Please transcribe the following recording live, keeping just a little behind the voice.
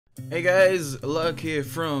Hey guys, Luck here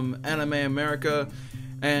from Anime America,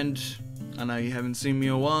 and I know you haven't seen me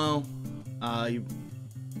in a while. I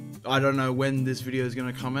don't know when this video is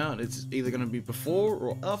going to come out. It's either going to be before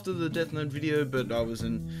or after the Death Note video, but I was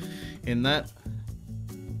in that.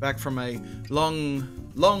 Back from a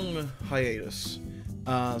long hiatus.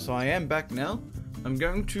 So I am back now. I'm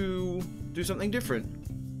going to do something different.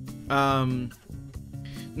 Not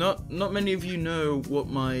many of you know what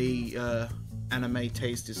my anime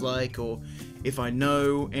taste is like, or if I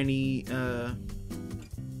know any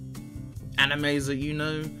animes that you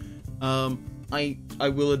know. I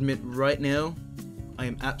will admit right now, I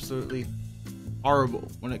am absolutely horrible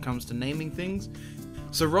when it comes to naming things.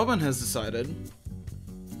 So Robyn has decided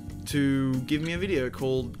to give me a video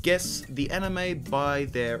called Guess the Anime by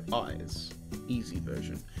Their Eyes. Easy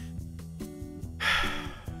version.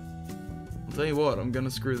 I'll tell you what, I'm gonna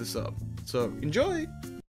screw this up. So, enjoy!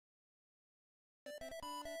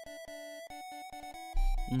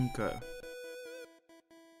 Okay.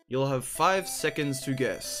 You'll have 5 seconds to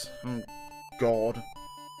guess. Oh, God.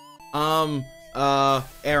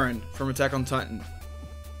 Eren from Attack on Titan.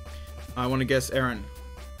 I want to guess Eren.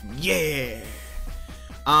 Yeah!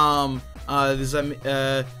 That's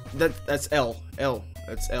L.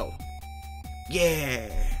 That's L. Yeah!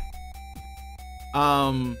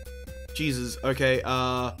 Jesus, okay,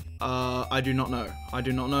 I do not know. I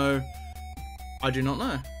do not know.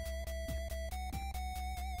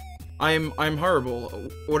 I'm horrible.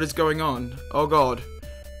 What is going on? Oh God.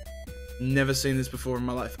 Never seen this before in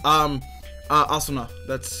my life. Asuna.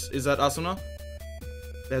 Is that Asuna?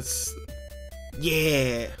 That's,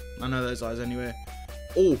 yeah. I know those eyes anyway.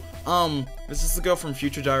 Oh, this is the girl from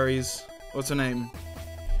Future Diaries. What's her name?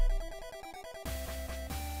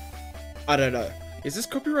 I don't know. Is this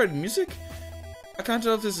copyrighted music? I can't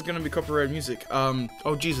tell if this is gonna be copyrighted music.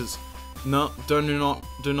 Oh Jesus. No, do not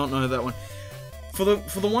know that one. For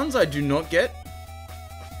the ones I do not get,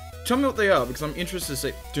 tell me what they are, because I'm interested to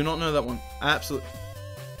see. Do not know that one. Absolutely.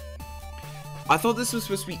 I thought this was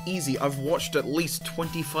supposed to be easy. I've watched at least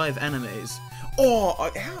 25 animes. Oh,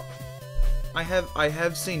 how? I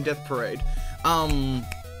have seen Death Parade. Oh.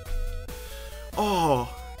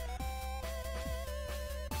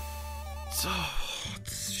 So,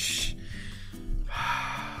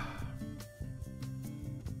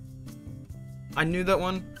 I knew that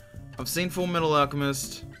one. I've seen Full Metal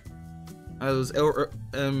Alchemist. I've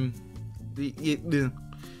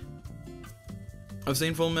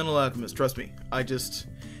seen Full Metal Alchemist. Trust me.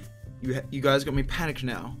 You guys got me panicked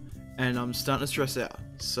now, and I'm starting to stress out.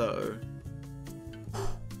 So.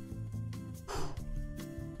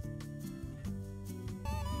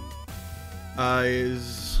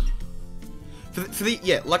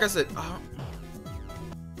 Yeah, like I said,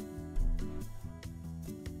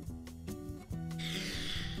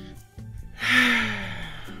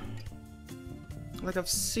 like I've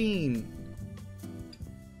seen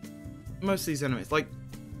most of these animes, like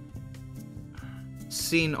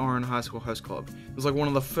seen Oran High School Host Club. It was like one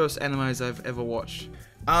of the first animes I've ever watched.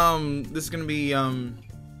 This is gonna be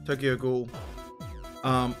Tokyo Ghoul.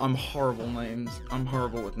 I'm horrible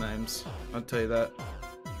with names. I'll tell you that.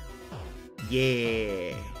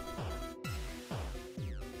 Yeah.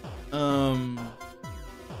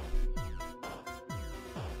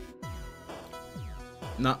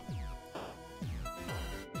 Nah.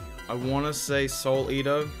 I want to say Soul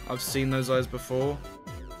Eater. I've seen those eyes before.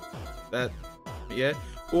 Yeah.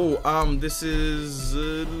 Oh, this is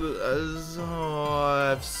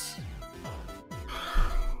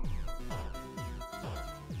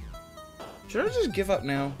should I just give up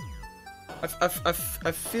now? I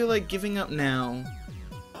feel like giving up now.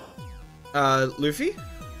 Luffy? Is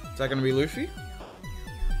that gonna be Luffy?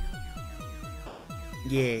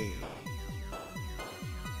 Yeah.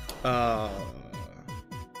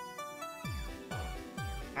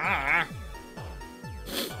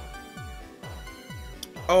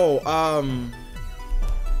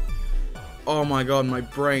 Oh my God, my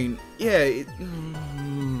brain. Yeah,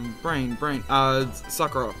 brain.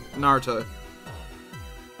 Sakura, Naruto.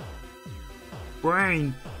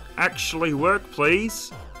 Brain, actually work,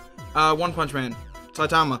 please. One Punch Man,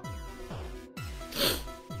 Saitama.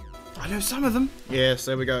 I know some of them. Yes,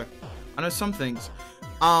 there we go. I know some things.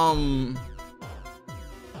 I've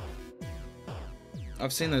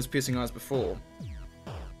seen those piercing eyes before.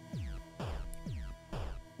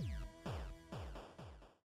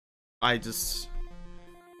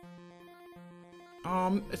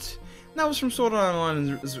 That was from Sword Art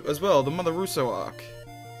Online as well, the Mother Russo arc.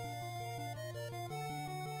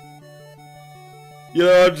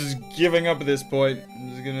 Yeah, I'm just giving up at this point. I'm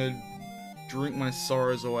just gonna drink my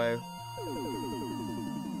sorrows away.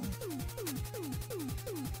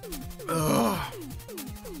 Ugh.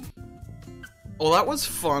 Well, that was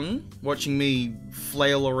fun, watching me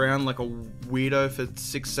flail around like a weirdo for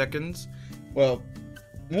 6 seconds. Well,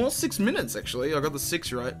 6 minutes actually. I got the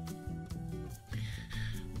 6 right.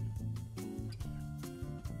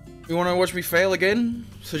 You wanna watch me fail again?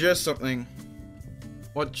 Suggest something.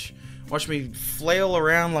 Watch me flail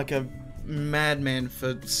around like a madman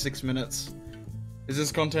for 6 minutes. Is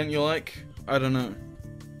this content you like? I don't know.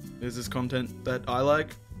 Is this content that I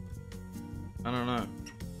like? I don't know.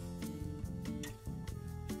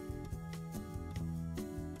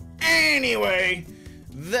 Anyway,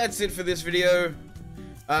 that's it for this video.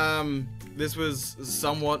 This was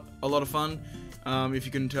somewhat a lot of fun. If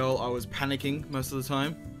you can tell, I was panicking most of the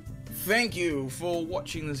time. Thank you for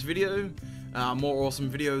watching this video. More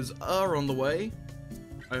awesome videos are on the way.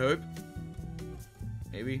 I hope.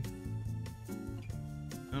 Maybe.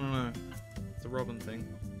 I don't know. It's a Robyn thing.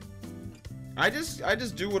 I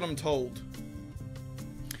just do what I'm told.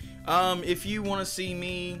 If you want to see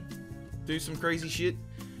me do some crazy shit,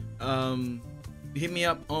 hit me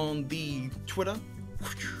up on the Twitter.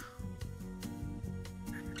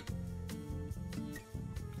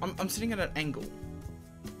 I'm sitting at an angle.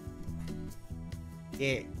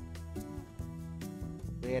 Yeah.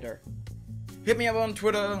 Better. Hit me up on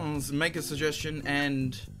Twitter, make a suggestion,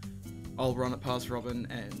 and I'll run it past Robyn,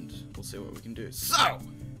 and we'll see what we can do. So,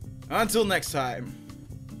 until next time.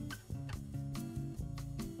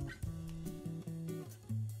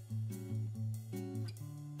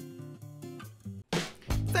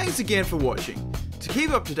 Thanks again for watching. To keep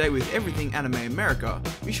up to date with everything Anime America,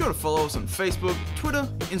 be sure to follow us on Facebook, Twitter,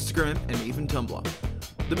 Instagram, and even Tumblr.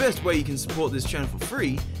 The best way you can support this channel for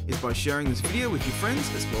free is by sharing this video with your friends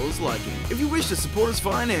as well as liking. If you wish to support us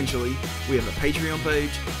financially, we have a Patreon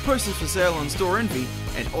page, posters for sale on Store Envy,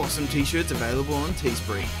 and awesome t-shirts available on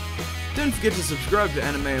Teespring. Don't forget to subscribe to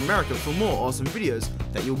Anime America for more awesome videos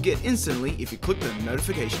that you'll get instantly if you click the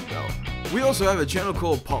notification bell. We also have a channel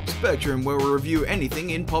called Pop Spectrum where we review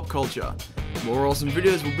anything in pop culture. More awesome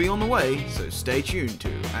videos will be on the way, so stay tuned to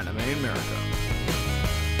Anime America.